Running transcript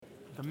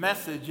The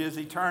message is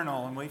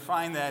eternal, and we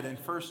find that in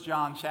 1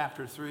 John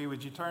chapter 3.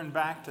 Would you turn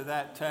back to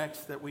that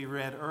text that we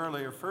read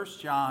earlier, 1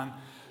 John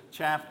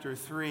chapter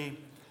 3.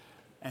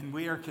 And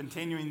we are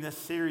continuing this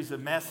series of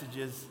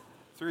messages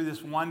through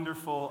this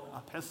wonderful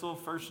epistle,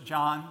 1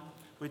 John,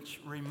 which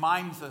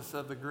reminds us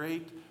of the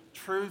great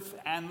truth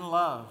and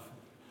love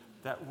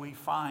that we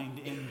find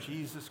in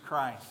Jesus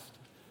Christ,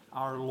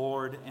 our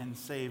Lord and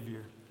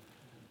Savior.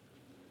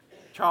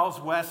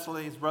 Charles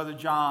Wesley, his brother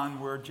John,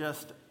 were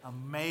just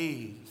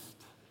amazed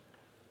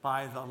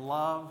by the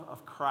love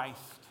of Christ.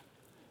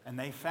 And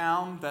they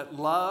found that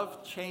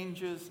love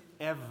changes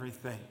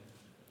everything.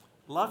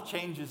 Love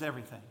changes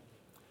everything.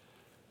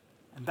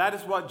 And that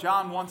is what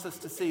John wants us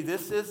to see.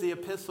 This is the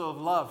epistle of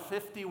love.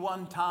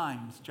 51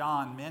 times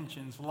John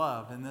mentions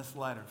love in this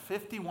letter.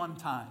 51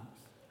 times.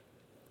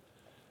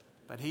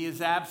 But he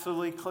is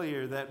absolutely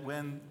clear that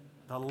when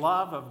the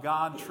love of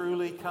God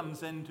truly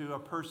comes into a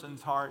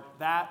person's heart,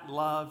 that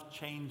love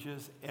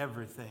changes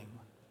everything.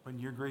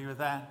 Wouldn't you agree with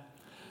that?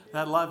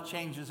 That love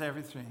changes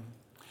everything.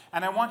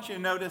 And I want you to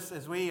notice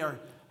as we are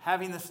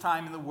having this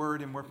time in the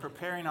Word and we're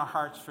preparing our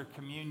hearts for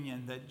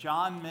communion that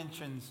John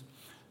mentions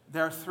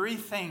there are three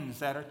things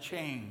that are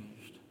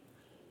changed,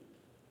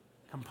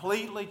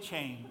 completely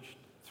changed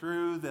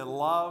through the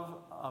love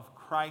of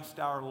Christ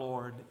our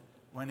Lord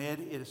when it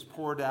is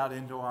poured out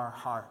into our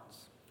hearts.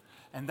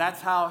 And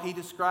that's how he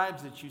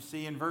describes it, you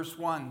see, in verse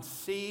 1.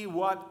 See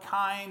what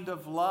kind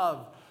of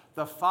love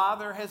the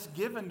Father has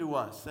given to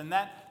us. And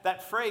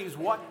that phrase,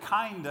 what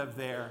kind of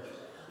there,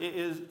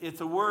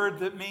 it's a word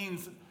that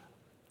means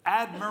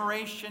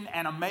admiration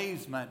and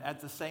amazement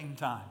at the same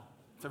time.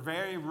 It's a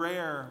very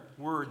rare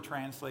word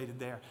translated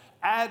there.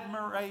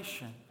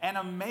 Admiration and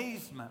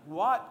amazement.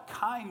 What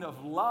kind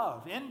of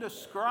love,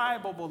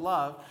 indescribable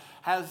love,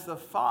 has the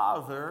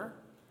Father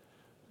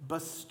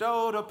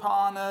bestowed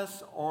upon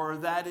us, or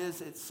that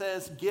is, it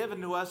says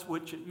given to us,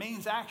 which it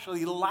means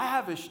actually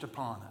lavished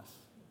upon us.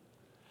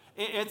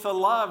 It's a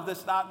love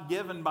that's not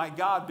given by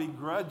God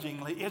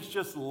begrudgingly. It's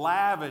just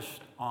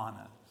lavished on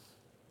us.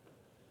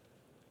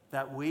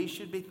 That we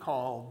should be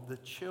called the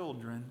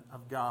children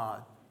of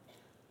God.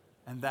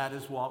 And that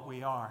is what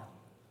we are.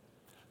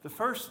 The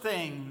first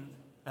thing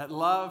that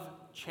love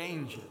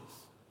changes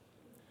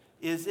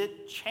is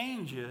it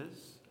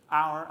changes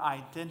our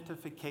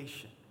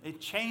identification.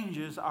 It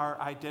changes our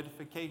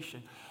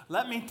identification.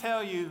 Let me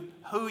tell you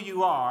who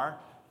you are.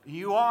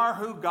 You are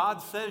who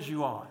God says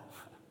you are.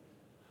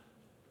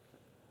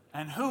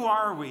 And who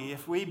are we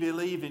if we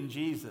believe in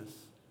Jesus?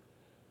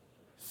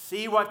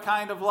 See what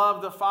kind of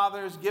love the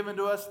Father has given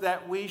to us,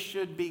 that we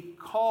should be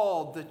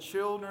called the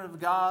children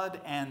of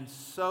God, and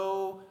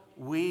so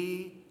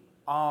we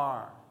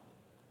are.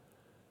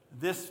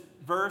 This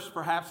verse,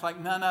 perhaps like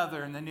none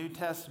other in the New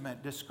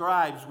Testament,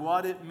 describes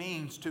what it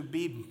means to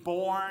be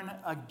born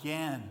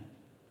again,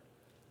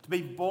 to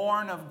be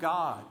born of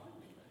God.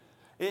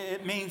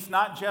 It means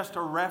not just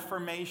a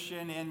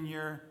reformation in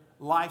your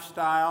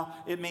lifestyle.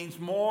 It means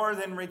more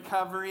than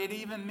recovery. It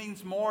even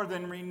means more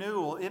than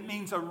renewal. It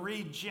means a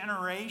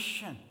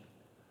regeneration,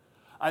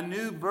 a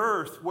new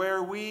birth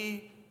where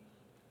we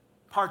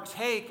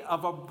partake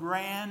of a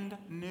brand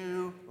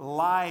new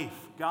life.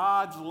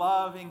 God's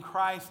love in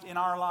Christ in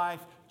our life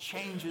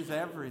changes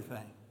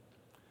everything.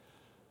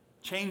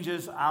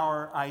 Changes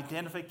our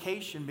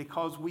identification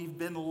because we've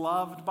been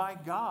loved by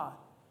God.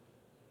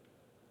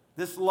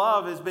 This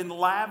love has been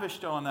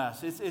lavished on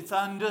us. It's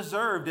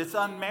undeserved. It's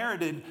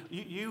unmerited.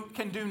 You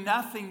can do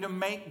nothing to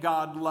make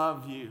God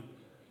love you.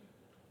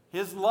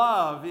 His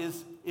love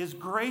is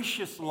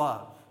gracious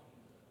love.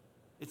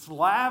 It's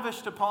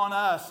lavished upon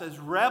us as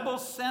rebel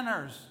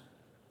sinners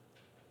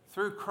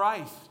through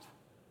Christ.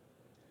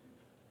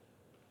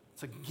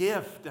 It's a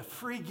gift, a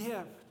free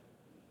gift.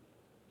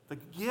 The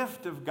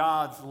gift of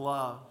God's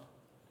love.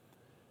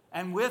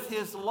 And with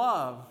His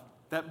love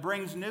that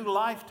brings new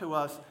life to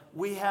us,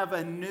 we have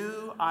a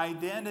new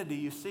identity.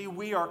 You see,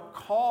 we are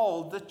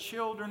called the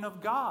children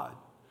of God.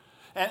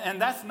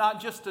 And that's not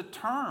just a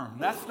term.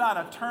 That's not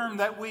a term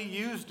that we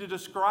use to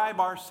describe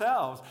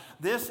ourselves.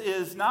 This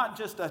is not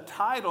just a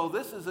title.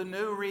 This is a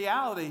new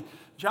reality.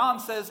 John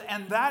says,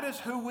 and that is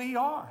who we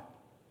are.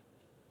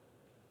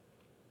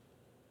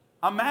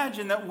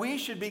 Imagine that we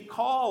should be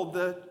called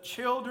the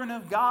children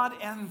of God,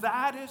 and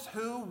that is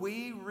who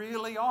we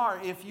really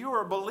are. If you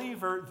are a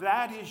believer,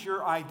 that is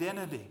your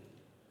identity.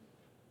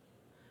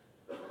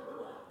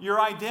 Your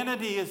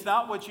identity is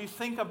not what you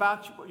think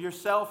about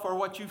yourself or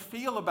what you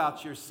feel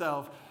about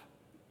yourself.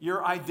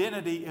 Your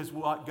identity is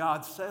what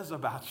God says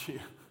about you.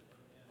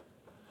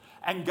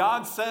 And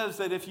God says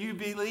that if you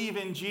believe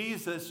in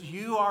Jesus,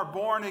 you are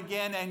born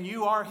again and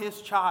you are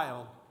His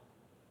child.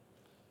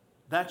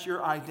 That's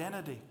your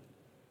identity.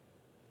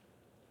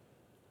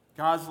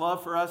 God's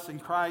love for us in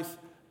Christ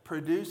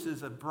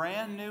produces a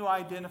brand new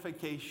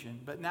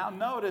identification. But now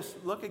notice,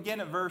 look again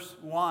at verse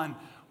 1.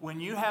 When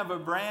you have a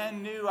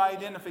brand new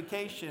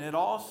identification, it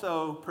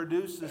also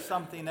produces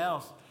something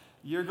else.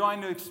 You're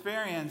going to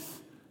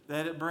experience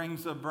that it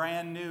brings a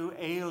brand new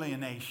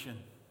alienation.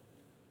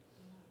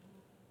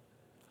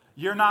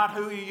 You're not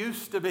who you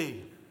used to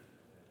be.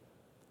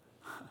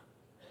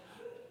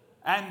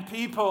 And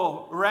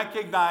people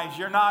recognize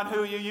you're not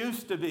who you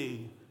used to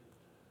be.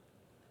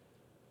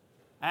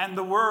 And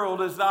the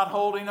world is not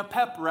holding a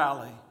pep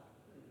rally.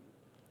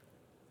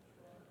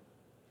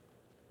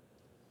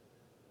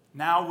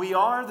 Now we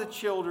are the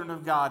children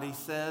of God, he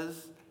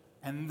says,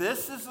 and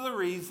this is the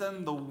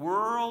reason the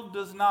world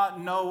does not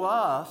know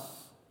us.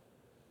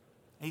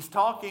 He's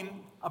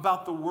talking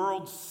about the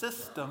world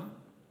system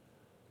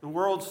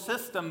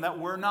that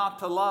we're not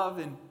to love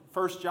in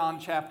 1 John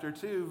chapter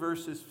 2,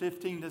 verses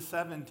 15 to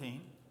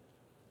 17.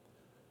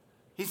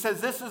 He says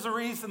this is the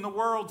reason the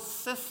world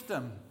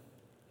system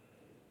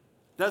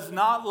does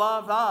not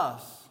love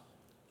us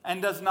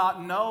and does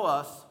not know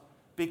us,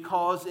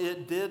 because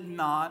it did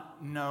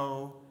not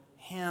know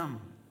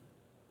him.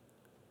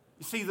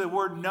 You see, the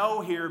word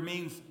know here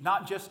means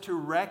not just to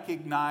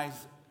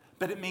recognize,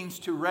 but it means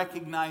to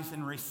recognize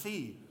and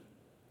receive.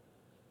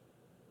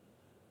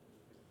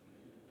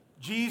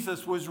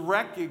 Jesus was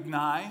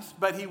recognized,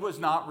 but he was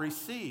not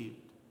received.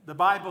 The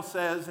Bible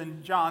says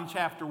in John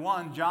chapter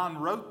 1, John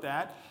wrote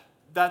that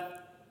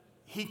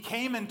he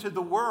came into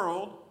the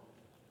world,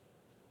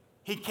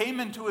 he came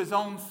into his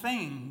own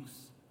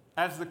things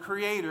as the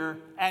Creator,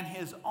 and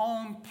his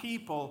own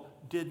people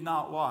did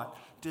not what?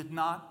 Did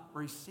not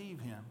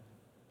receive him.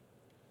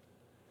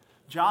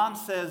 John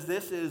says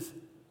this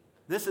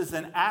is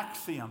an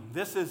axiom.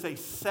 This is a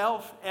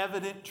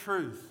self-evident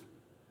truth.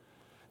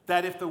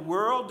 That if the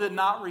world did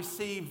not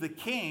receive the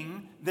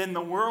king, then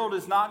the world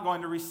is not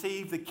going to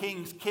receive the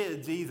king's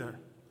kids either.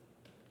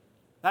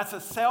 That's a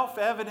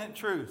self-evident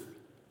truth.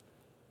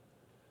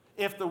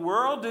 If the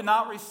world did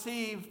not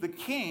receive the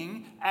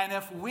king, and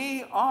if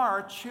we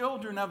are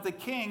children of the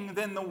king,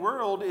 then the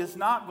world is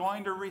not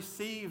going to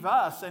receive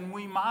us, and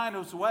we might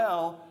as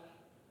well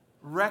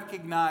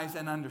recognize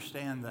and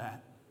understand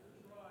that.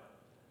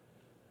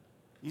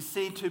 You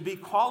see, to be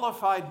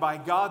qualified by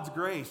God's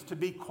grace,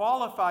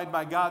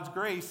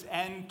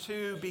 and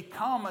to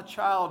become a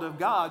child of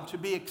God, to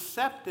be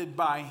accepted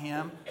by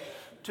him,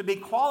 to be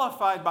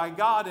qualified by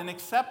God and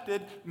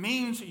accepted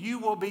means you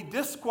will be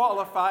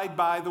disqualified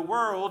by the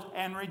world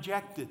and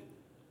rejected.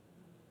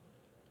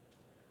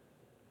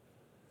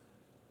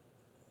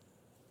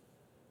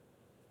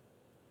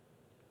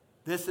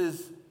 This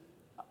is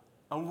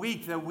a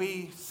week that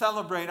we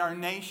celebrate our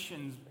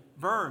nation's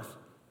birth.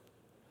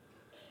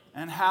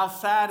 And how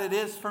sad it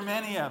is for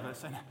many of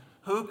us. And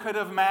who could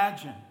have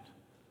imagined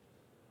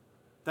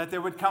that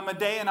there would come a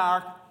day in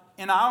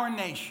our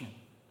nation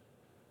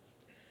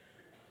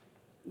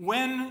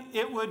when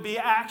it would be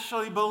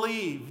actually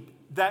believed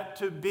that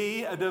to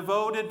be a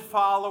devoted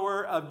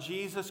follower of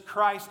Jesus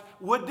Christ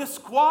would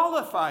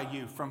disqualify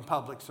you from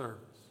public service.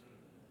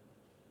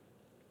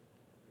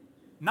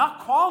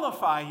 Not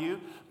qualify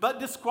you, but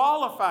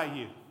disqualify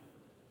you.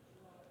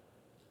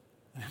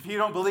 And if you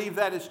don't believe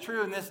that is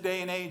true in this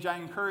day and age, I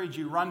encourage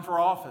you, run for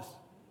office.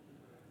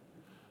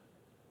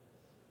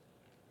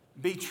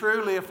 Be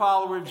truly a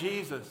follower of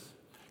Jesus.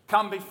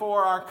 Come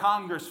before our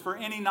Congress for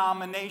any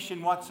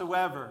nomination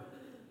whatsoever.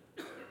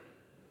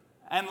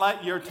 And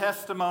let your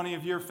testimony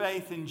of your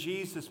faith in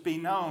Jesus be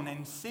known,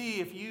 and see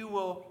if you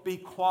will be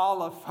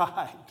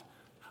qualified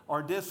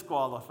or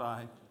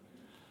disqualified.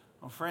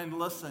 Well, friend,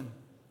 listen.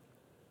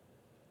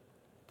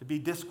 To be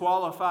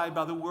disqualified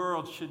by the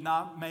world should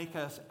not make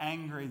us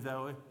angry,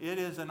 though. It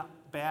is a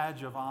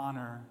badge of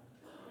honor,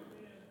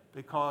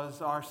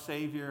 because our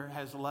Savior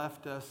has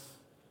left us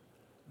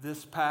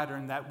this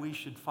pattern that we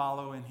should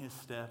follow in his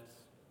steps.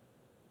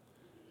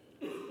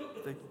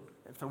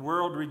 If the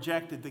world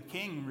rejected the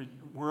king,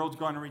 the world's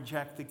going to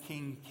reject the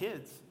king's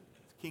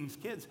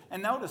kids.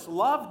 And notice,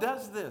 love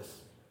does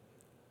this.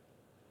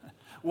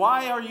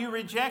 Why are you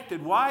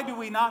rejected? Why do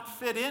we not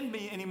fit in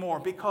anymore?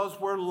 Because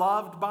we're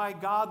loved by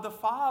God the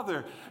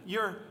Father.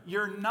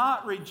 You're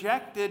not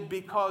rejected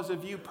because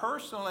of you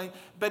personally,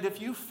 but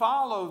if you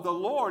follow the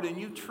Lord and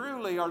you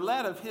truly are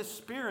led of his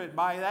Spirit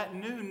by that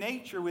new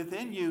nature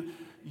within you,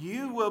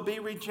 you will be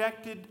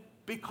rejected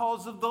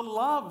because of the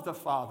love the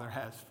Father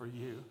has for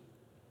you.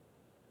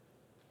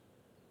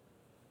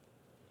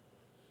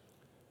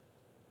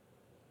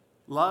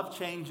 Love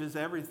changes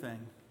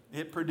everything.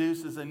 It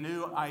produces a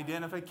new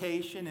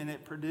identification, and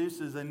it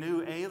produces a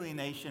new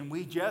alienation.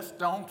 We just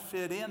don't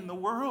fit in the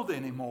world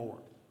anymore.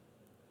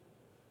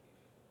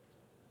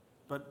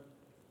 But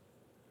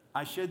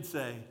I should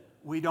say,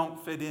 we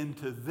don't fit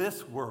into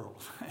this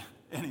world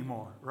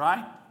anymore,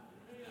 right?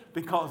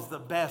 Because the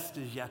best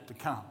is yet to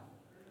come.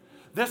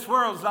 This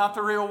world's not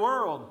the real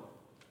world.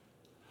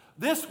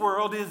 This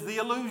world is the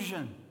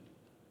illusion.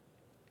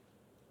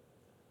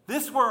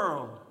 This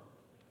world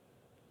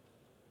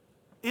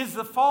is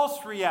the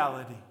false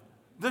reality.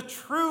 The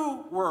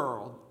true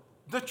world,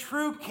 the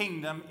true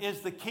kingdom is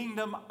the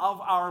kingdom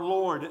of our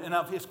Lord and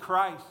of his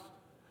Christ.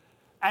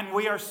 And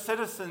we are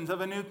citizens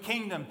of a new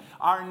kingdom.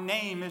 Our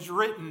name is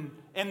written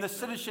in the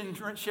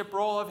citizenship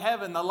roll of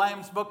heaven, the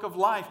Lamb's Book of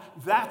Life.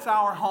 That's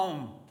our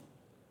home.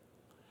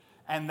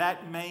 And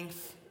that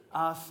makes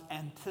us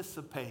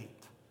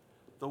anticipate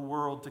the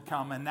world to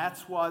come. And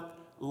that's what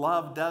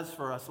love does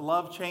for us.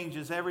 Love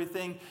changes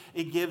everything.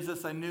 It gives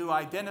us a new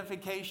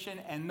identification.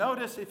 And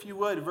notice, if you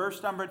would,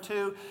 verse number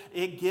 2,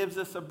 it gives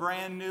us a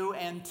brand new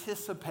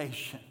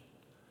anticipation.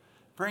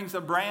 Brings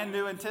a brand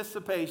new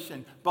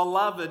anticipation.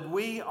 Beloved,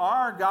 we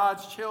are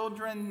God's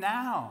children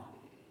now.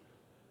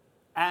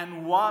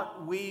 And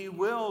what we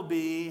will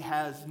be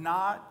has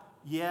not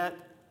yet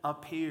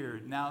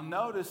appeared. Now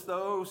notice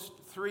those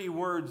 3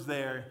 words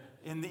there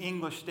in the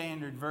English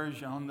Standard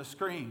Version on the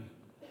screen.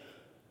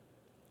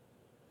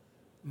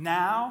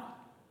 Now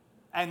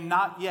and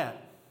not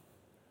yet.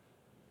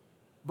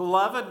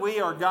 Beloved, we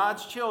are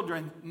God's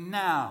children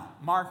now.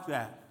 Mark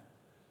that.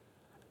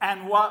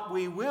 And what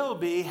we will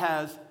be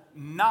has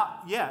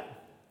not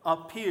yet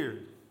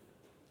appeared.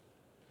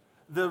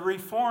 The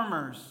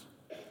reformers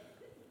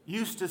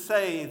used to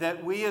say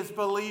that we as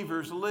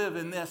believers live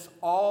in this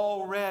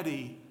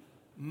already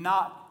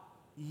not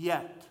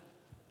yet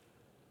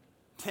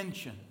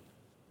tension.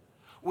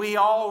 We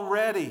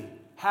already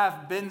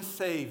have been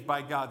saved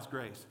by God's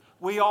grace.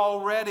 We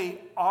already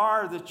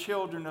are the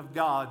children of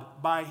God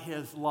by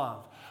His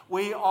love.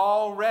 We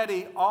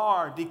already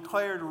are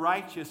declared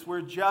righteous.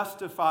 We're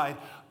justified,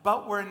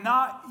 but we're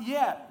not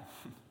yet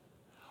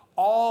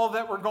all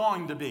that we're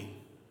going to be.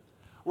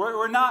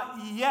 We're not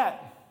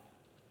yet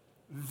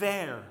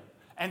there.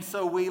 And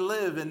so we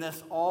live in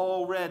this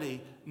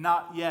already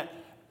not yet.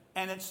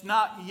 And it's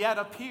not yet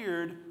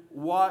appeared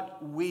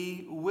what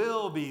we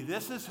will be.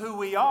 This is who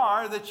we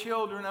are, the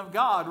children of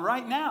God,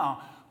 right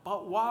now.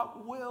 But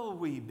what will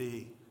we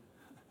be?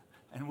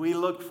 And we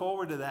look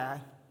forward to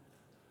that.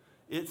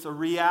 It's a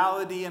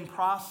reality and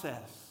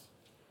process.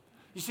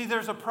 You see,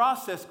 there's a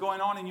process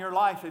going on in your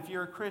life if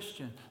you're a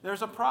Christian.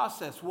 There's a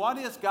process. What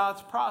is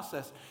God's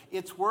process?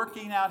 It's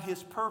working out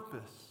His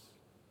purpose.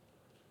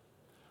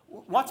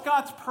 What's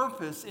God's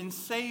purpose in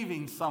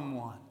saving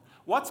someone?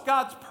 What's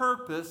God's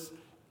purpose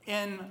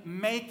in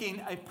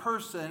making a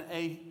person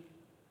a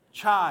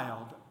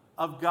child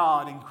of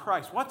God in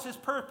Christ? What's His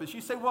purpose?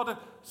 You say, well,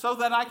 so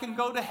that I can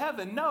go to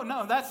heaven.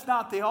 No, that's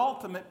not the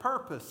ultimate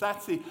purpose.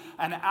 That's an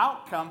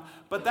outcome,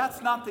 but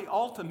that's not the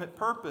ultimate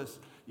purpose.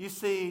 You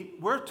see,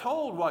 we're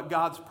told what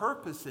God's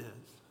purpose is.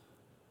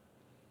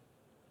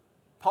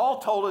 Paul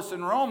told us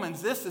in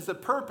Romans, this is a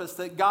purpose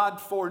that God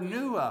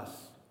foreknew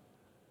us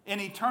in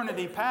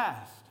eternity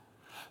past.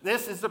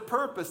 This is the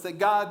purpose that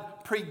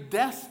God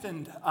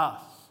predestined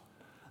us.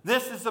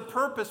 This is the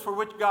purpose for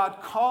which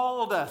God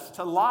called us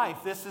to life.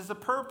 This is the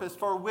purpose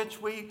for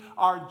which we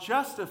are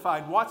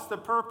justified. What's the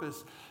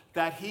purpose?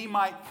 That He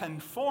might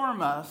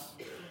conform us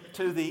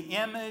to the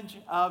image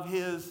of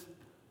His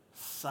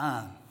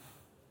Son.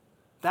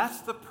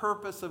 That's the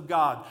purpose of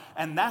God,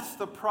 and that's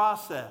the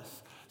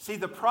process. See,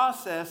 the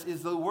process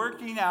is the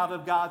working out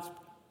of God's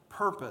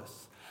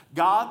purpose.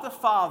 God the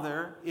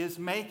Father is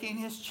making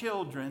His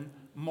children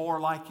more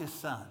like His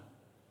Son.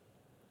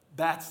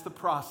 That's the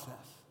process.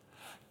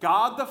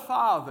 God the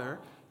Father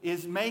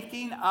is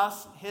making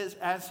us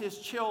as His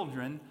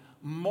children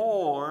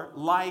more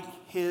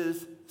like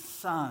His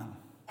Son.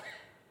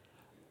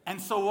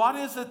 And so what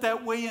is it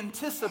that we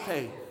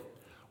anticipate?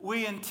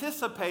 We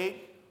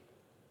anticipate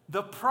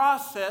the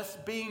process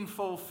being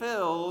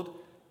fulfilled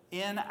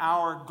in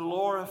our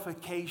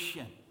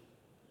glorification.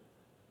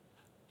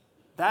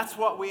 That's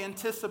what we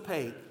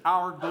anticipate,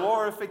 our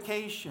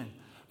glorification.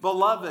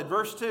 Beloved,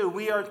 verse 2,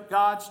 we are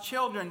God's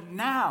children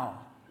now.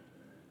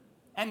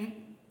 And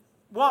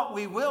what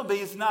we will be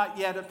is not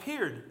yet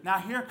appeared. Now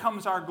here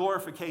comes our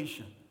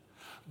glorification.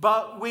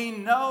 But we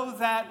know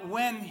that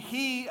when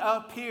He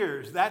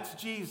appears, that's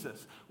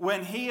Jesus,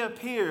 when He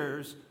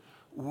appears,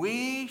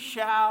 we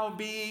shall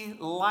be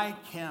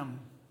like Him,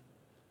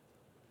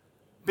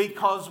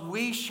 because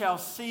we shall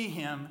see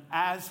Him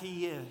as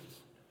He is.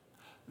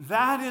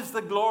 That is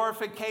the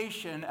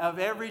glorification of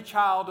every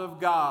child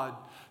of God,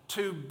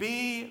 to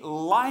be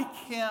like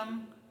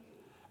Him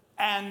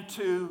and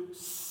to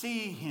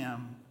see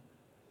Him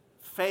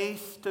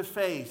face to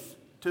face,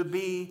 to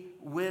be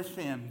with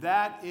Him.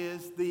 That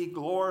is the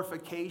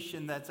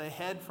glorification that's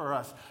ahead for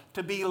us.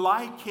 To be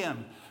like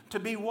Him. To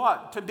be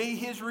what? To be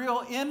His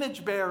real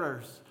image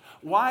bearers.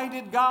 Why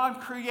did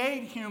God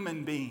create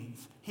human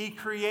beings? He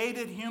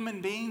created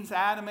human beings,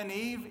 Adam and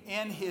Eve,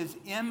 in His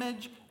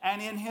image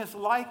and in His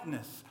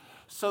likeness,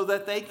 so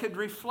that they could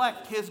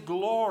reflect His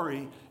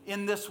glory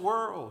in this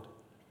world.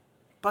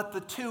 But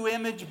the 2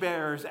 image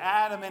bearers,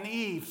 Adam and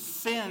Eve,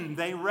 sinned,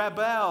 they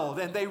rebelled,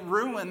 and they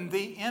ruined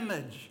the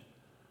image.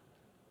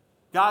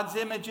 God's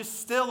image is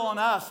still on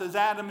us as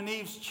Adam and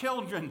Eve's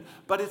children,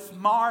 but it's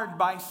marred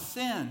by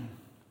sin.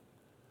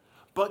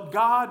 But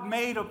God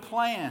made a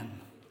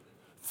plan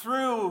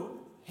through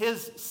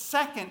His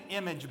second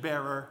image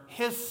bearer,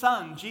 His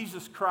Son,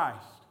 Jesus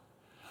Christ,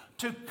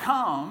 to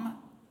come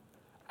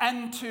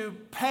and to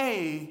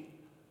pay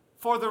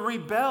for the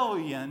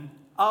rebellion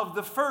of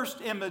the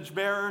first image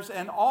bearers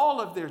and all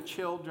of their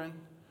children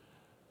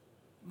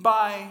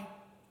by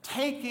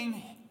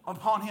taking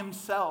upon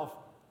Himself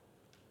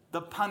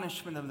the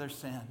punishment of their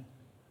sin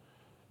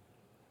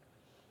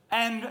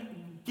and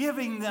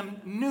giving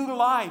them new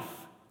life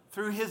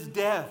through his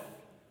death.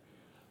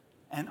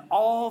 And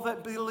all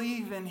that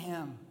believe in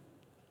him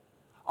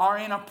are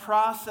in a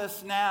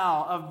process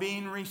now of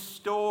being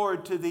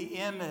restored to the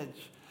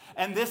image.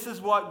 And this is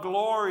what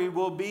glory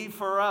will be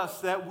for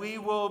us, that we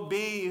will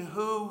be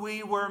who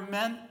we were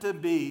meant to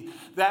be,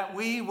 that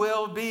we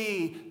will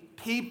be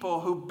people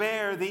who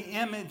bear the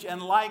image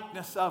and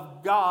likeness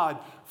of God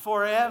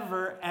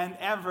forever and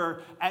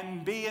ever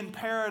and be in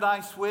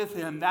paradise with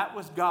him. That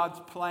was God's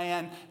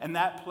plan, and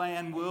that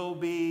plan will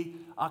be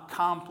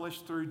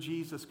accomplished through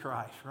Jesus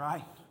Christ,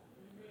 right?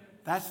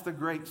 That's the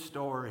great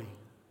story.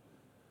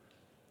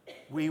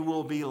 We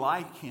will be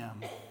like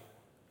him.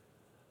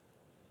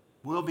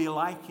 We'll be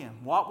like him.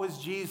 What was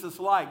Jesus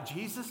like?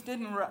 Jesus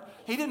didn't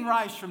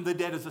rise from the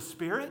dead as a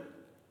spirit.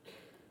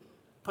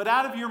 Put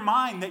out of your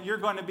mind that you're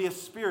going to be a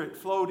spirit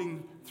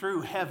floating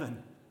through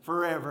heaven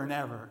forever and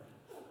ever.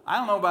 I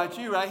don't know about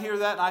you, I hear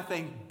that and I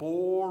think,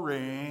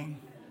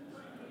 boring.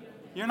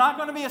 You're not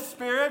going to be a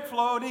spirit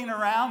floating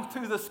around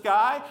through the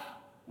sky.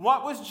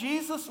 What was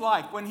Jesus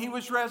like when he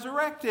was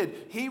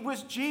resurrected? He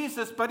was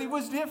Jesus, but he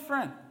was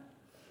different.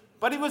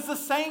 But he was the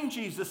same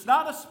Jesus,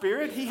 not a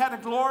spirit. He had a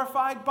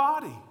glorified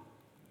body.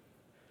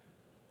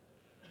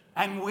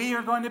 And we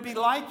are going to be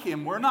like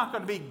him. We're not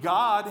going to be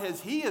God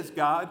as he is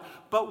God,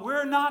 but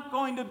we're not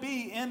going to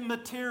be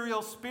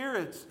immaterial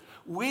spirits.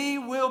 We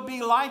will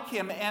be like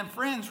him. And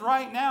friends,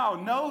 right now,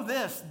 know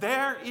this.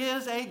 There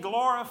is a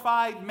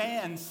glorified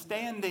man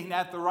standing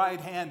at the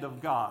right hand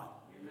of God.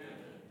 Amen.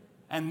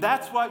 And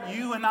that's what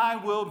you and I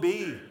will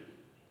be.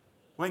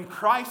 When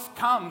Christ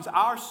comes,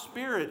 our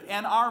spirit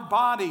and our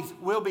bodies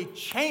will be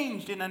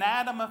changed in an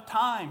atom of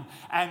time,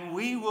 and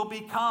we will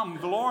become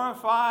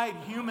glorified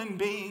human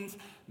beings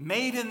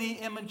made in the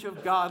image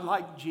of God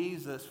like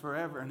Jesus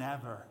forever and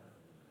ever.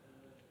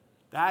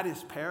 That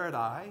is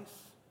paradise.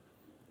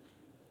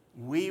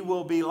 We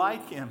will be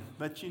like him.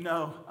 But you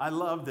know, I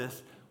love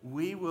this.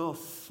 We will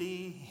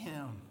see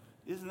him.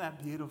 Isn't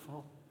that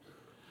beautiful?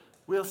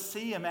 We'll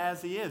see him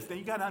as he is. Then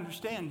you got to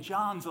understand,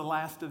 John's the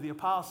last of the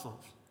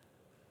apostles.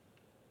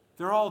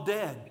 They're all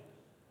dead,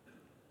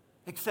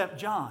 except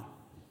John.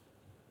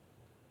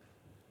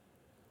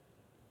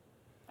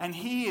 And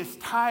he is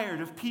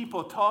tired of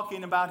people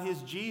talking about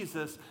his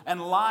Jesus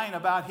and lying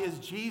about his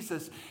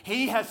Jesus.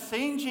 He has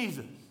seen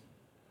Jesus.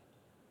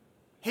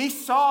 He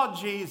saw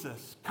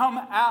Jesus come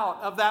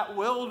out of that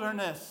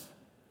wilderness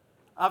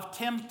of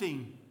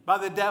tempting by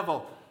the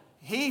devil.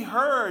 He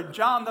heard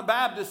John the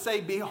Baptist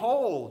say,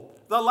 "Behold,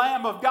 the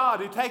Lamb of God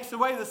who takes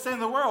away the sin of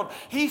the world."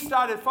 He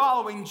started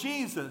following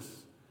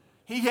Jesus.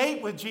 He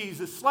ate with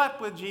Jesus,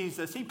 slept with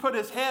Jesus. He put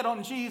his head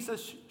on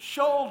Jesus'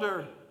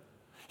 shoulder.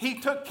 He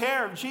took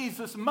care of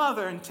Jesus'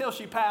 mother until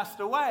she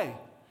passed away.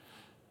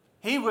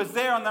 He was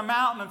there on the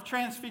mountain of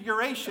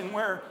transfiguration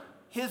where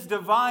his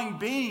divine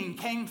being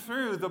came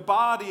through the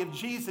body of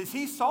Jesus.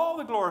 He saw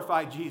the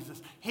glorified Jesus.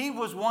 He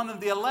was one of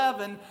the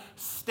 11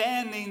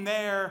 standing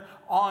there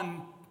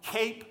on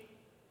Cape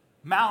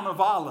Mount of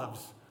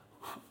Olives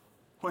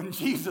when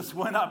Jesus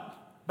went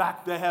up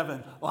back to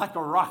heaven like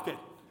a rocket.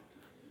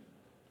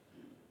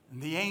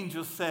 And the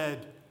angel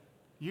said,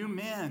 "You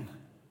men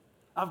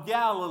of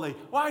Galilee,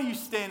 why are you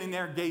standing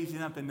there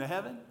gazing up into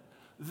heaven?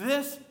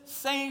 This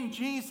same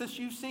Jesus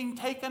you've seen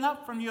taken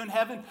up from you in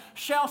heaven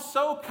shall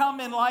so come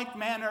in like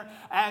manner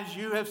as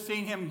you have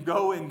seen him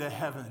go into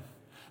heaven."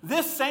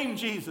 This same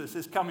Jesus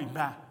is coming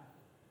back.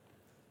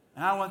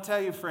 And I want to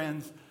tell you,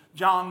 friends,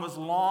 John was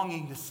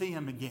longing to see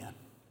him again.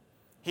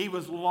 He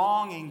was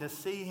longing to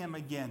see him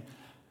again.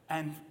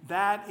 And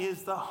that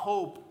is the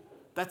hope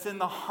that's in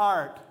the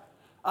heart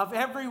of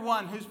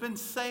everyone who's been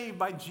saved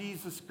by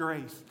Jesus'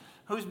 grace,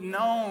 who's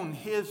known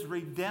his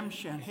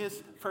redemption,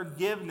 his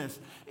forgiveness,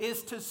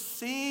 is to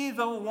see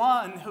the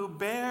one who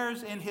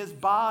bears in his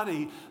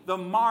body the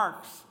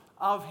marks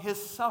of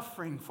his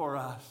suffering for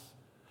us.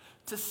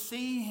 To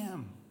see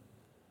him.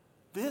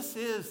 This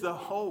is the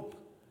hope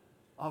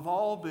of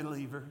all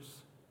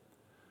believers.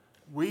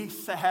 We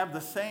have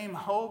the same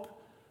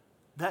hope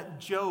that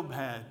Job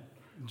had.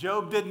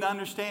 Job didn't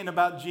understand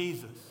about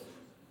Jesus.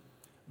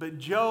 But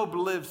Job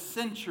lived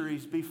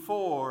centuries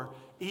before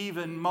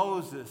even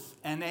Moses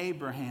and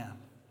Abraham.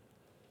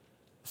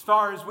 As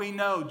far as we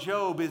know,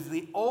 Job is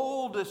the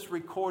oldest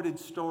recorded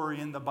story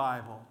in the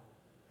Bible,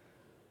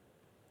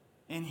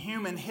 in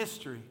human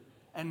history.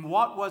 And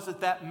what was it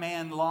that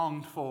man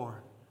longed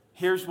for?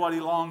 Here's what he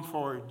longed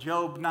for.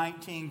 Job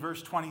 19,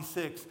 verse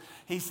 26.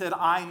 He said,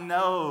 "I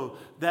know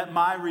that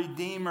my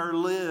Redeemer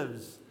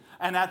lives,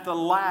 and at the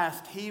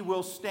last he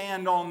will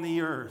stand on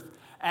the earth.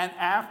 And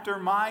after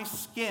my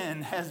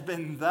skin has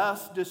been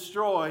thus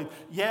destroyed,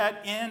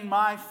 yet in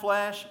my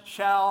flesh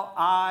shall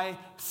I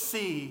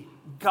see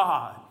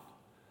God,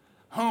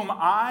 whom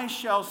I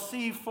shall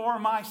see for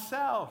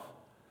myself,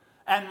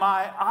 and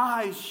my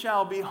eyes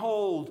shall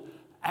behold,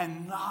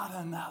 and not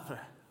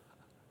another."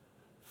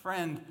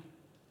 Friend,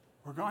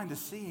 we're going to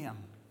see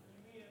him.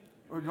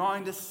 We're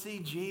going to see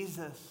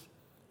Jesus.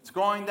 It's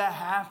going to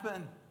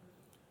happen.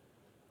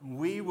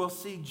 We will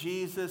see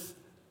Jesus.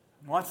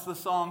 What's the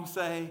song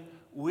say?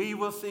 We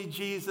will see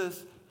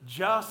Jesus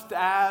just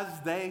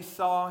as they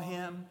saw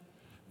him.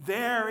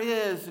 There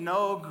is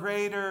no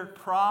greater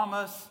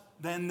promise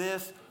than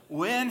this.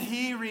 When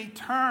he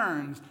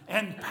returns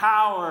in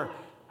power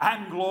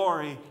and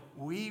glory,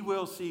 we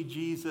will see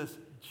Jesus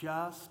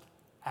just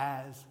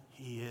as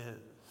he is.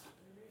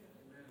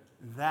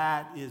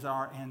 That is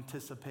our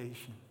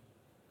anticipation.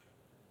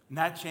 And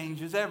that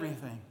changes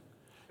everything.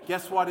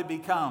 Guess what it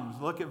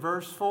becomes? Look at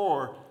verse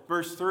 4,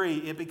 verse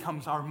 3. It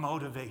becomes our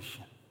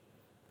motivation.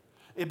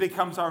 It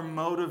becomes our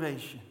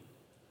motivation.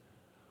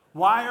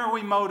 Why are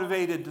we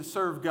motivated to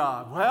serve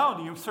God? Well,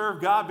 do you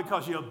serve God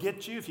because he'll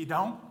get you if you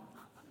don't?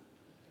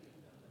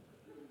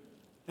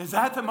 Is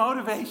that the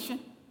motivation?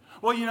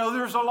 Well, you know,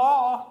 there's a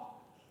law.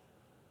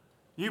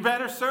 You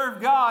better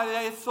serve God.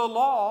 It's the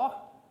law.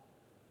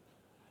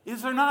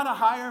 Is there not a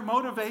higher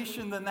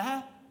motivation than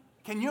that?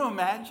 Can you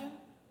imagine?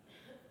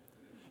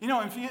 You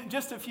know, in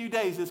just a few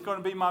days, it's going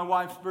to be my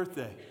wife's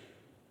birthday.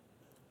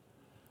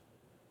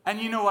 And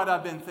you know what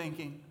I've been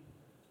thinking?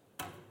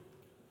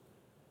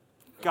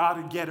 Got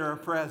to get her a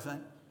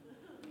present.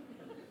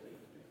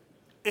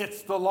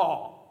 It's the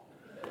law.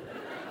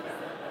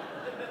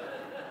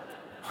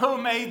 Who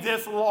made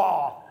this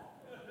law?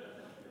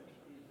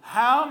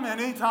 How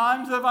many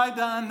times have I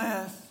done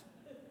this?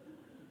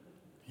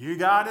 You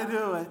got to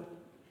do it.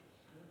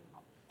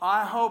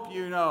 I hope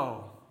you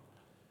know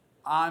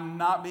I'm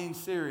not being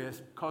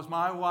serious because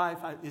my wife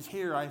is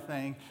here, I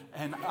think,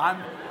 and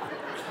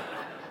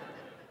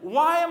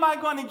Why am I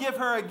going to give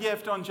her a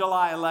gift on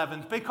July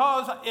 11th?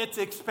 Because it's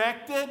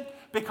expected?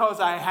 Because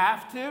I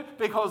have to?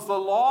 Because the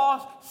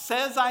law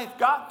says I've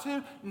got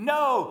to?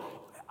 No,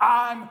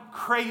 I'm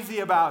crazy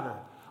about her.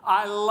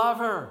 I love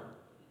her.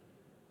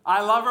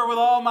 I love her with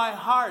all my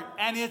heart,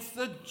 and it's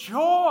the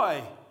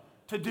joy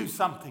to do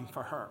something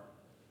for her.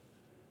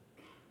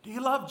 Do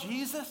you love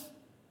Jesus?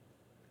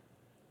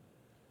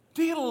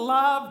 Do you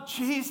love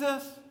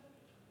Jesus?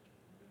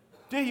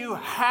 Do you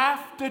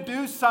have to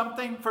do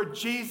something for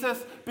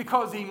Jesus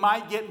because he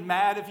might get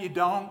mad if you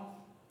don't?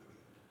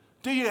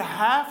 Do you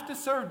have to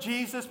serve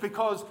Jesus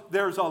because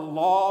there's a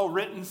law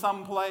written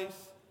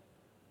someplace?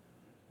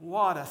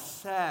 What a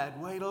sad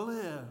way to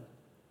live.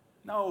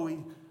 No,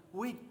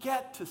 we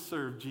get to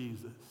serve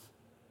Jesus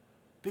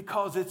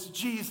because it's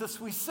Jesus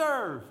we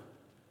serve.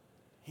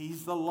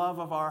 He's the love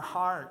of our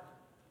heart.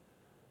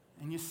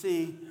 And you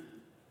see,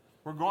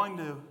 we're going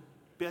to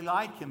be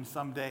like him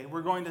someday.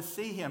 We're going to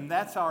see him.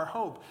 That's our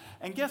hope.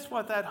 And guess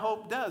what that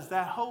hope does?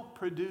 That hope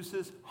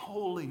produces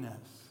holiness.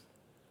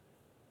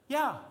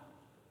 Yeah.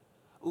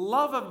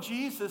 Love of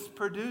Jesus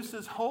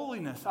produces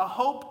holiness. A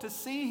hope to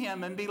see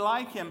him and be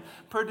like him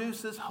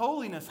produces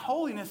holiness.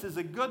 Holiness is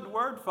a good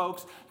word,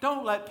 folks.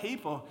 Don't let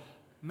people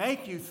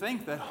make you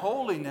think that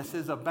holiness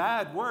is a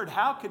bad word.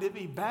 How could it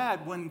be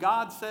bad when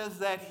God says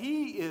that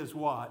he is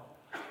what?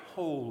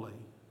 Holy.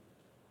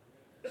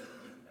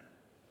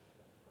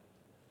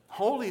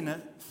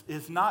 Holiness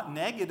is not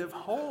negative.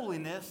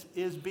 Holiness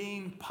is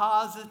being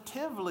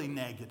positively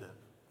negative.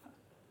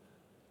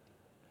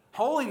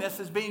 Holiness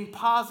is being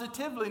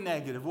positively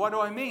negative. What do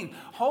I mean?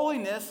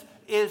 Holiness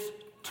is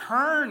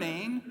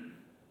turning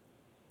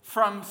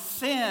from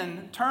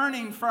sin,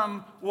 turning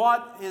from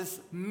what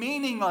is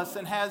meaningless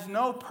and has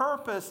no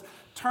purpose,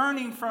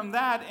 turning from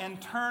that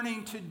and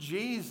turning to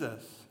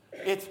Jesus.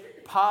 It's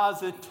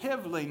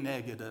positively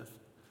negative.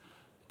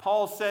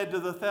 Paul said to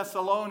the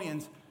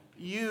Thessalonians,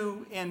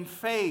 you in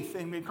faith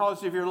and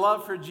because of your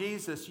love for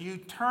Jesus, you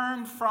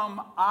turn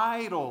from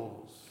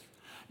idols.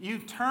 You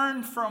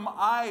turn from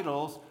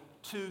idols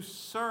to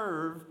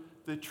serve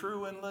the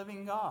true and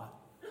living God.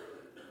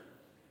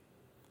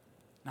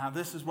 Now,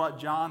 this is what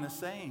John is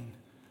saying.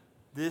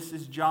 This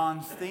is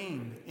John's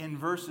theme. In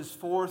verses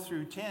 4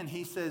 through 10,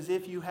 he says,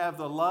 if you have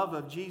the love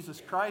of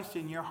Jesus Christ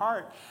in your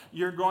heart,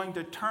 you're going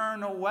to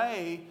turn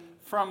away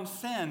from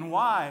sin.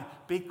 Why?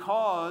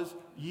 Because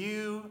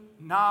you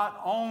not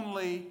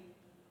only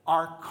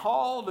are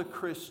called a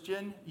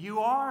Christian, you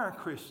are a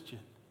Christian.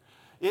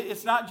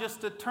 It's not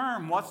just a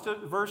term. What's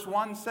verse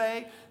 1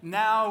 say?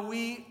 Now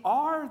we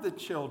are the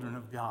children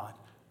of God,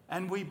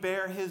 and we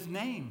bear his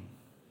name.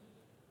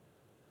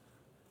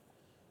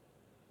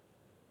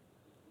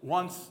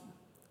 Once,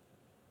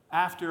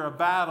 after a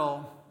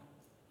battle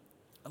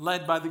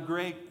led by the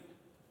great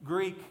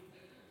Greek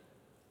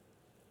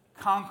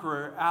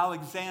conqueror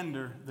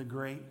Alexander the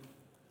Great,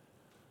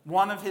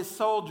 one of his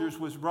soldiers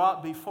was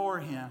brought before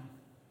him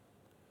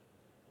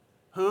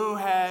who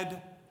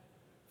had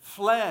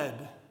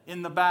fled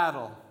in the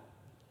battle,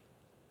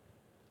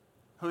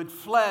 who had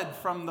fled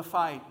from the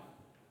fight.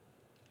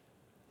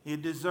 He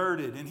had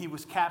deserted and he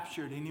was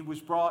captured and he was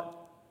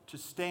brought to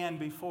stand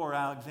before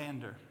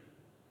Alexander.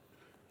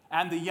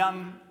 And the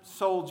young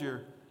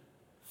soldier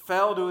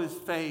fell to his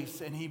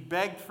face and he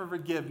begged for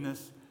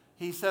forgiveness.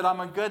 He said, I'm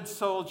a good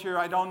soldier.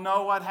 I don't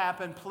know what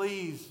happened.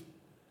 Please,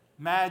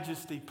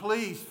 Majesty,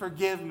 please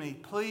forgive me.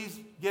 Please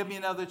give me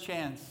another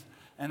chance.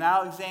 And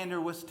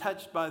Alexander was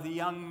touched by the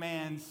young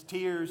man's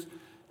tears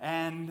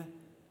and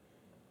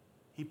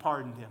he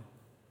pardoned him.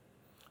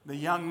 The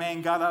young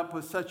man got up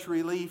with such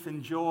relief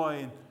and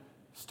joy. And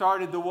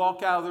started to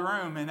walk out of the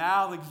room, and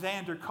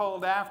Alexander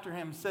called after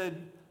him and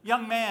said,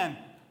 "Young man,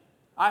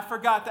 I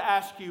forgot to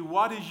ask you,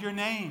 what is your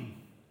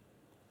name?"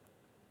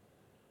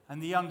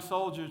 And the young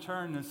soldier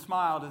turned and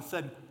smiled and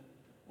said,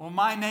 "Well,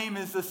 my name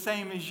is the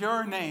same as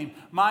your name.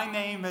 My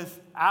name is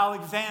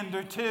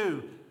Alexander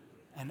too."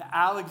 And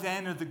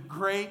Alexander the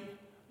Great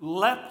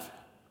leapt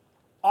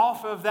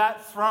off of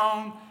that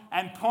throne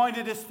and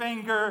pointed his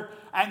finger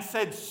and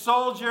said,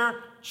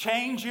 "Soldier,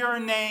 change your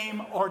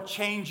name or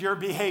change your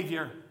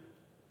behavior."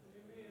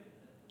 Amen.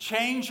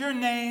 Change your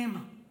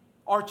name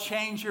or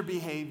change your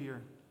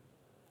behavior.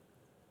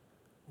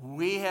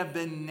 We have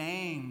been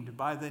named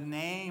by the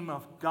name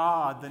of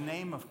God, the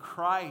name of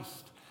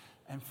Christ.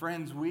 And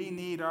friends, we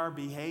need our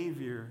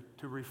behavior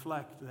to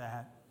reflect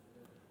that.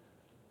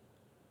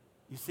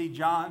 You see,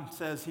 John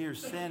says here,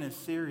 sin is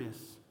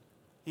serious.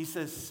 He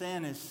says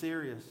sin is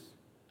serious.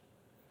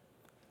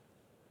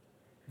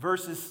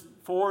 Verses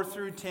 4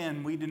 through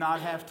 10, we do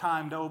not have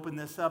time to open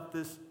this up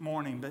this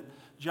morning, but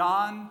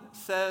John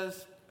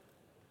says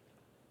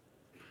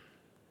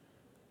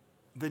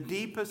the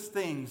deepest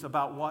things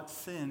about what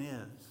sin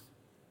is.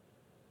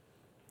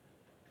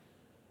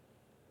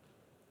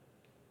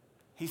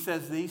 He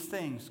says these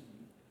things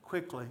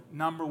quickly.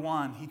 Number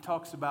one, he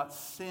talks about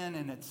sin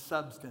and its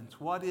substance.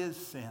 What is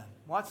sin?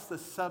 What's the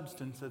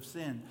substance of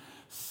sin?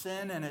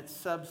 Sin and its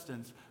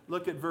substance.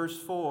 Look at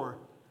verse 4.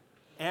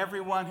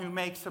 Everyone who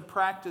makes a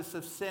practice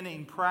of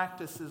sinning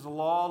practices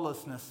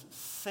lawlessness.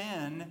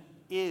 Sin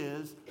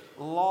is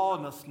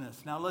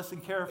lawlessness. Now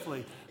listen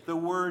carefully. The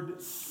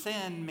word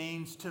sin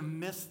means to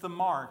miss the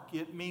mark.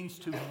 It means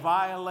to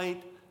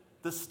violate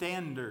the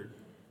standard.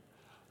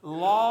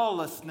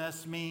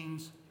 Lawlessness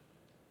means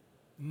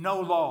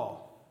no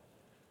law.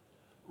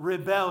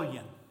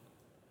 Rebellion.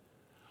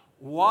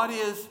 What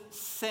is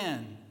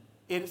sin?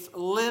 It's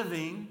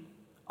living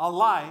a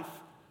life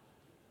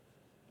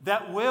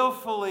that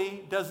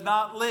willfully does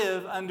not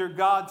live under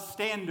God's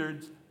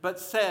standards, but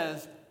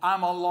says,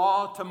 "I'm a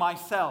law to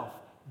myself."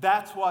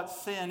 That's what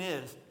sin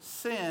is.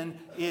 Sin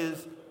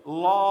is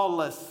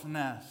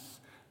lawlessness.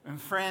 And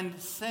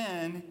friend,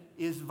 sin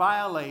is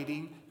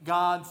violating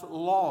God's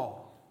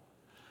law.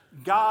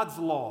 God's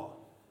law.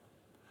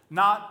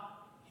 Not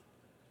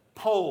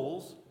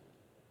polls,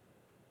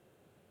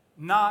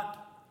 not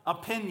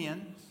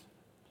opinions,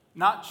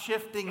 not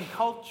shifting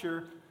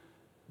culture,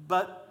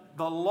 but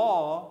the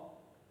law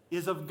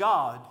is of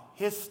God,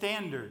 His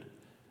standard.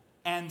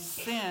 And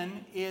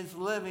sin is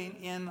living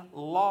in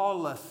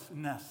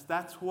lawlessness.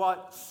 That's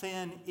what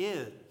sin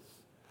is.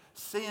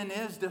 Sin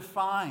is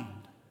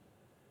defined.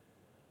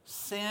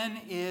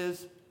 Sin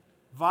is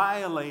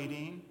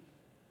violating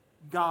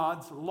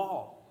God's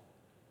law,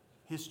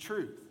 His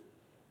truth.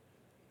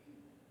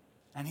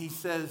 And he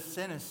says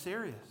sin is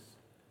serious.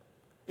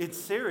 It's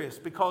serious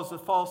because the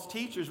false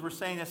teachers were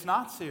saying it's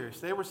not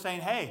serious. They were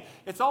saying, hey,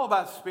 it's all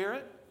about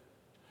spirit.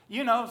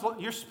 You know,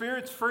 your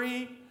spirit's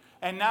free,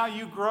 and now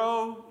you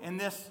grow in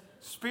this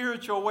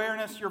spiritual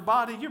awareness. Your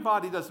body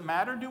doesn't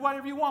matter. Do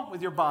whatever you want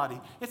with your body.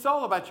 It's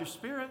all about your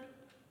spirit.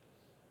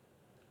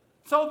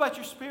 It's all about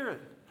your spirit.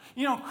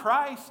 You know,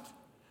 Christ,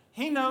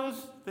 He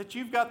knows that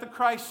you've got the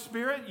Christ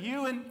spirit.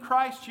 You in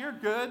Christ, you're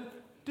good.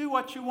 Do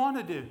what you want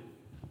to do.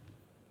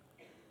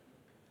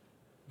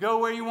 Go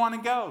where you want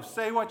to go.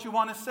 Say what you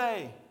want to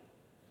say.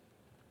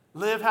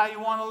 Live how you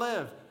want to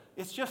live.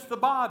 It's just the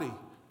body.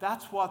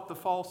 That's what the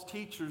false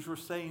teachers were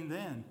saying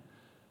then.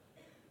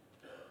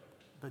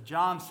 But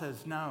John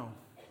says no.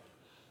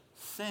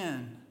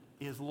 Sin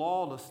is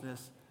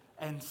lawlessness,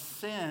 and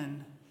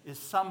sin is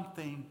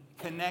something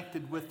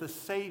connected with the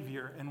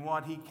Savior and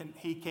what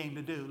he came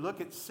to do. Look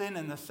at sin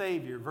and the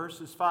Savior,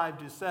 verses 5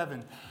 to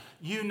 7.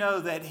 You know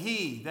that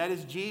He, that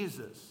is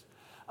Jesus,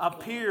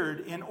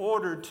 appeared in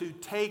order to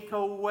take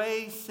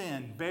away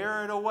sin,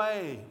 bear it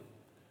away.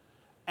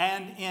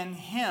 And in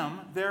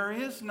Him there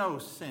is no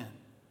sin.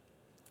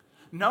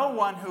 No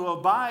one who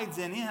abides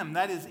in Him,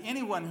 that is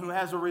anyone who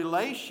has a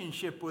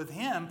relationship with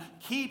Him,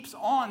 keeps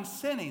on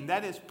sinning,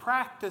 that is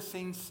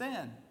practicing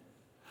sin.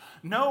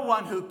 No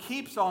one who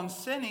keeps on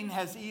sinning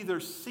has either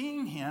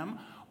seen Him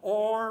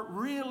or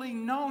really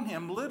known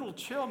Him. Little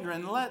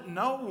children, let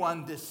no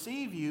one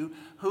deceive you.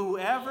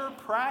 Whoever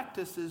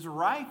practices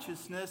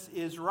righteousness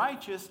is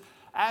righteous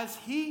as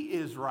He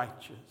is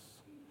righteous.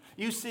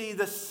 You see,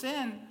 the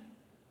sin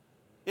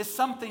is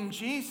something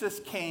Jesus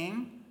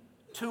came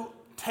to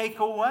take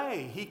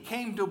away. He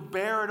came to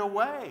bear it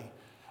away.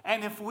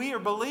 And if we are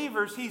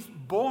believers, He's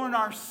borne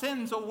our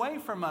sins away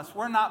from us.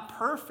 We're not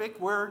perfect.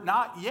 We're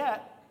not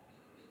yet.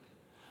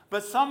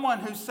 But someone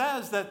who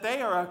says that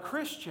they are a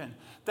Christian,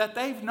 that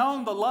they've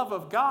known the love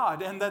of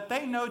God and that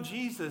they know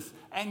Jesus,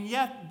 and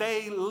yet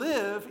they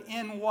live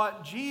in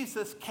what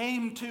Jesus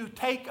came to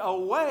take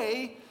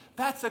away,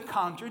 that's a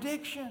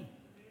contradiction.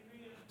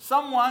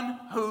 Someone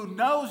who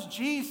knows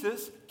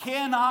Jesus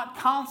cannot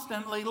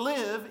constantly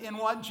live in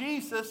what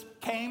Jesus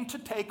came to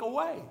take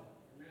away.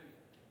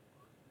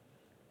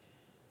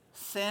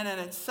 Sin and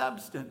its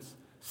substance,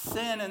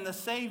 sin and the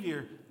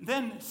Savior.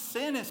 Then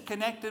sin is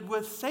connected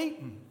with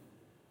Satan.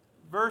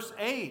 Verse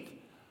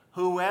 8,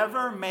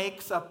 Whoever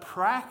makes a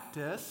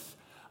practice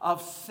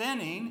of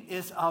sinning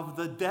is of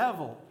the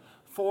devil.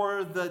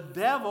 For the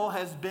devil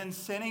has been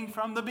sinning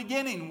from the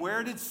beginning.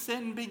 Where did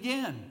sin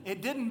begin?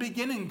 It didn't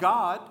begin in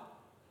God.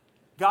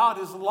 God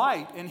is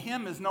light. In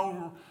him is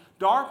no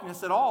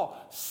darkness at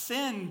all.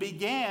 Sin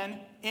began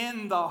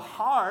in the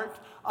heart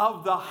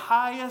of the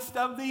highest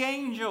of the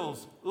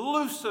angels,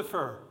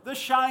 Lucifer, the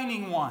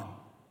shining one.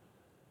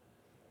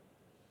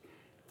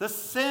 The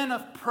sin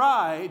of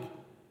pride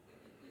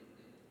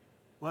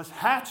was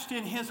hatched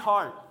in his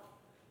heart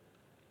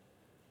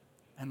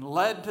and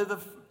led to the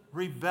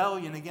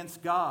rebellion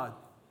against God.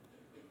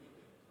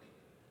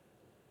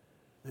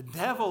 The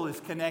devil is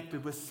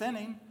connected with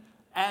sinning,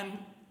 and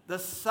the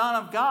Son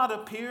of God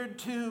appeared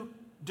to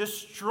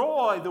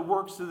destroy the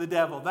works of the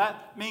devil.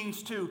 That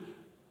means to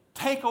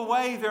take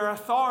away their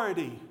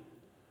authority.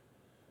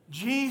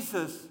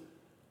 Jesus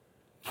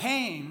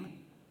came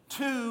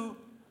to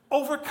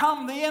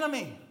overcome the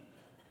enemy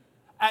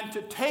and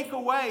to take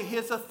away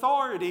his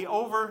authority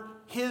over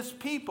his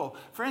people.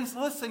 Friends,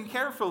 listen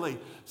carefully.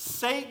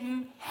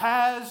 Satan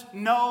has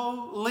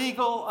no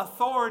legal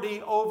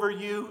authority over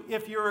you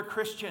if you're a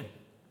Christian.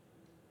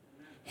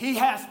 He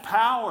has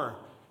power.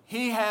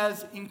 He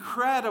has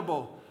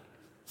incredible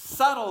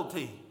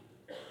subtlety.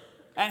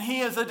 And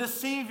he is a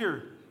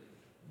deceiver.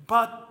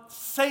 But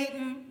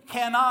Satan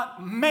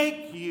cannot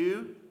make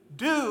you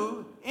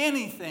do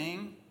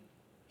anything.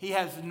 He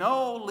has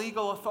no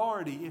legal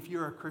authority if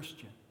you're a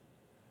Christian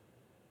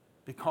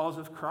because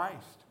of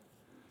Christ.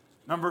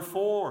 Number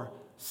 4,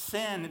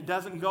 sin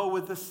doesn't go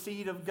with the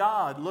seed of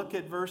God. Look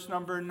at verse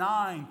number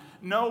 9.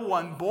 No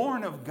one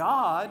born of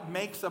God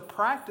makes a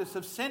practice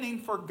of sinning,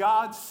 for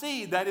God's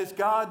seed, that is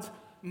God's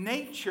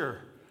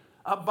nature,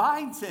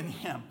 abides in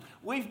him.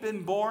 We've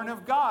been born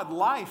of God.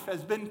 Life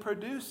has been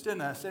produced in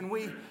us, and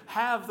we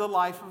have the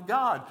life of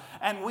God.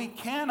 And we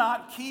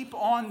cannot keep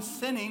on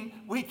sinning.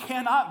 We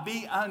cannot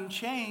be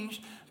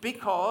unchanged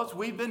because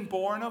we've been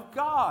born of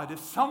God. If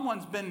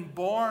someone's been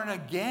born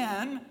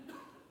again,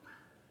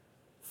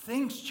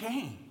 things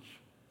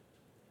change.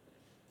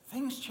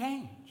 Things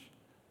change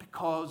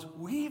because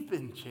we've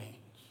been changed.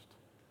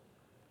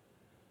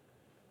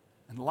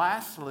 And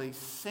lastly,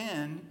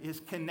 sin is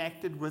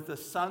connected with the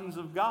sons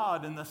of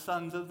God and the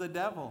sons of the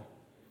devil.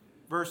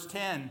 Verse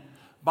 10,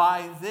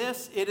 by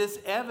this it is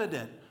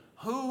evident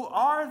who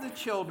are the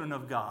children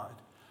of God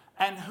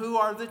and who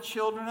are the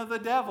children of the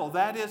devil.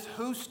 That is,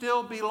 who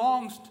still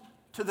belongs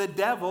to the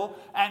devil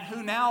and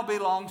who now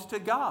belongs to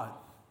God.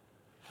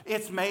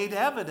 It's made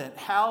evident.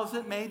 How is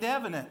it made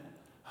evident?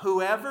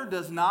 Whoever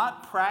does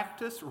not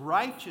practice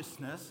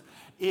righteousness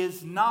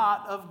is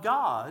not of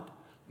God,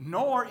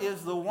 nor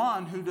is the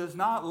one who does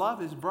not love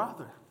his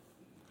brother.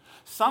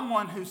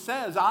 Someone who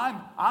says,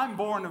 I'm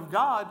born of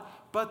God,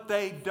 but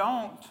they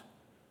don't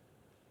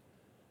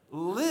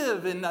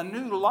live in a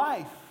new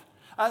life.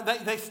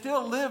 They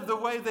still live the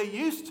way they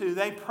used to.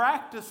 They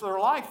practice their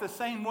life the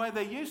same way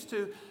they used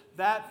to.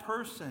 That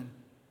person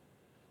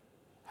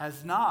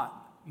has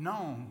not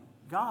known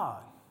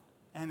God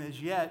and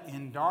is yet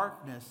in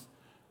darkness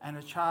and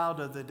a child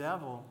of the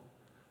devil.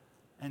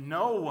 And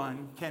no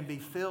one can be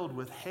filled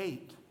with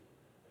hate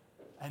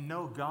and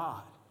know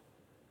God,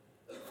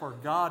 for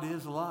God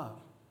is love.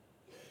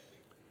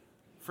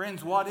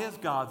 Friends, what is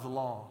God's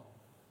law?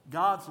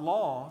 God's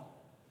law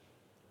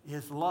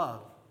is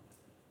love.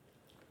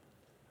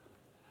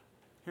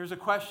 Here's a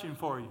question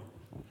for you.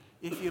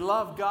 If you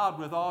love God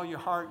with all your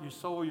heart, your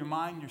soul, your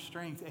mind, your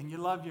strength, and you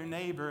love your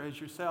neighbor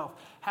as yourself,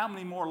 how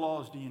many more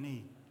laws do you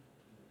need?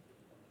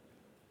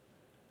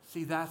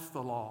 See, that's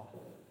the law.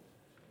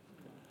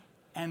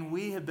 And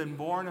we have been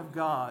born of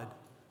God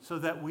so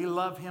that we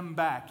love him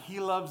back. He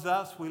loves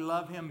us, we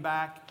love him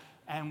back,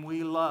 and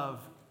we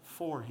love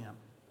for him.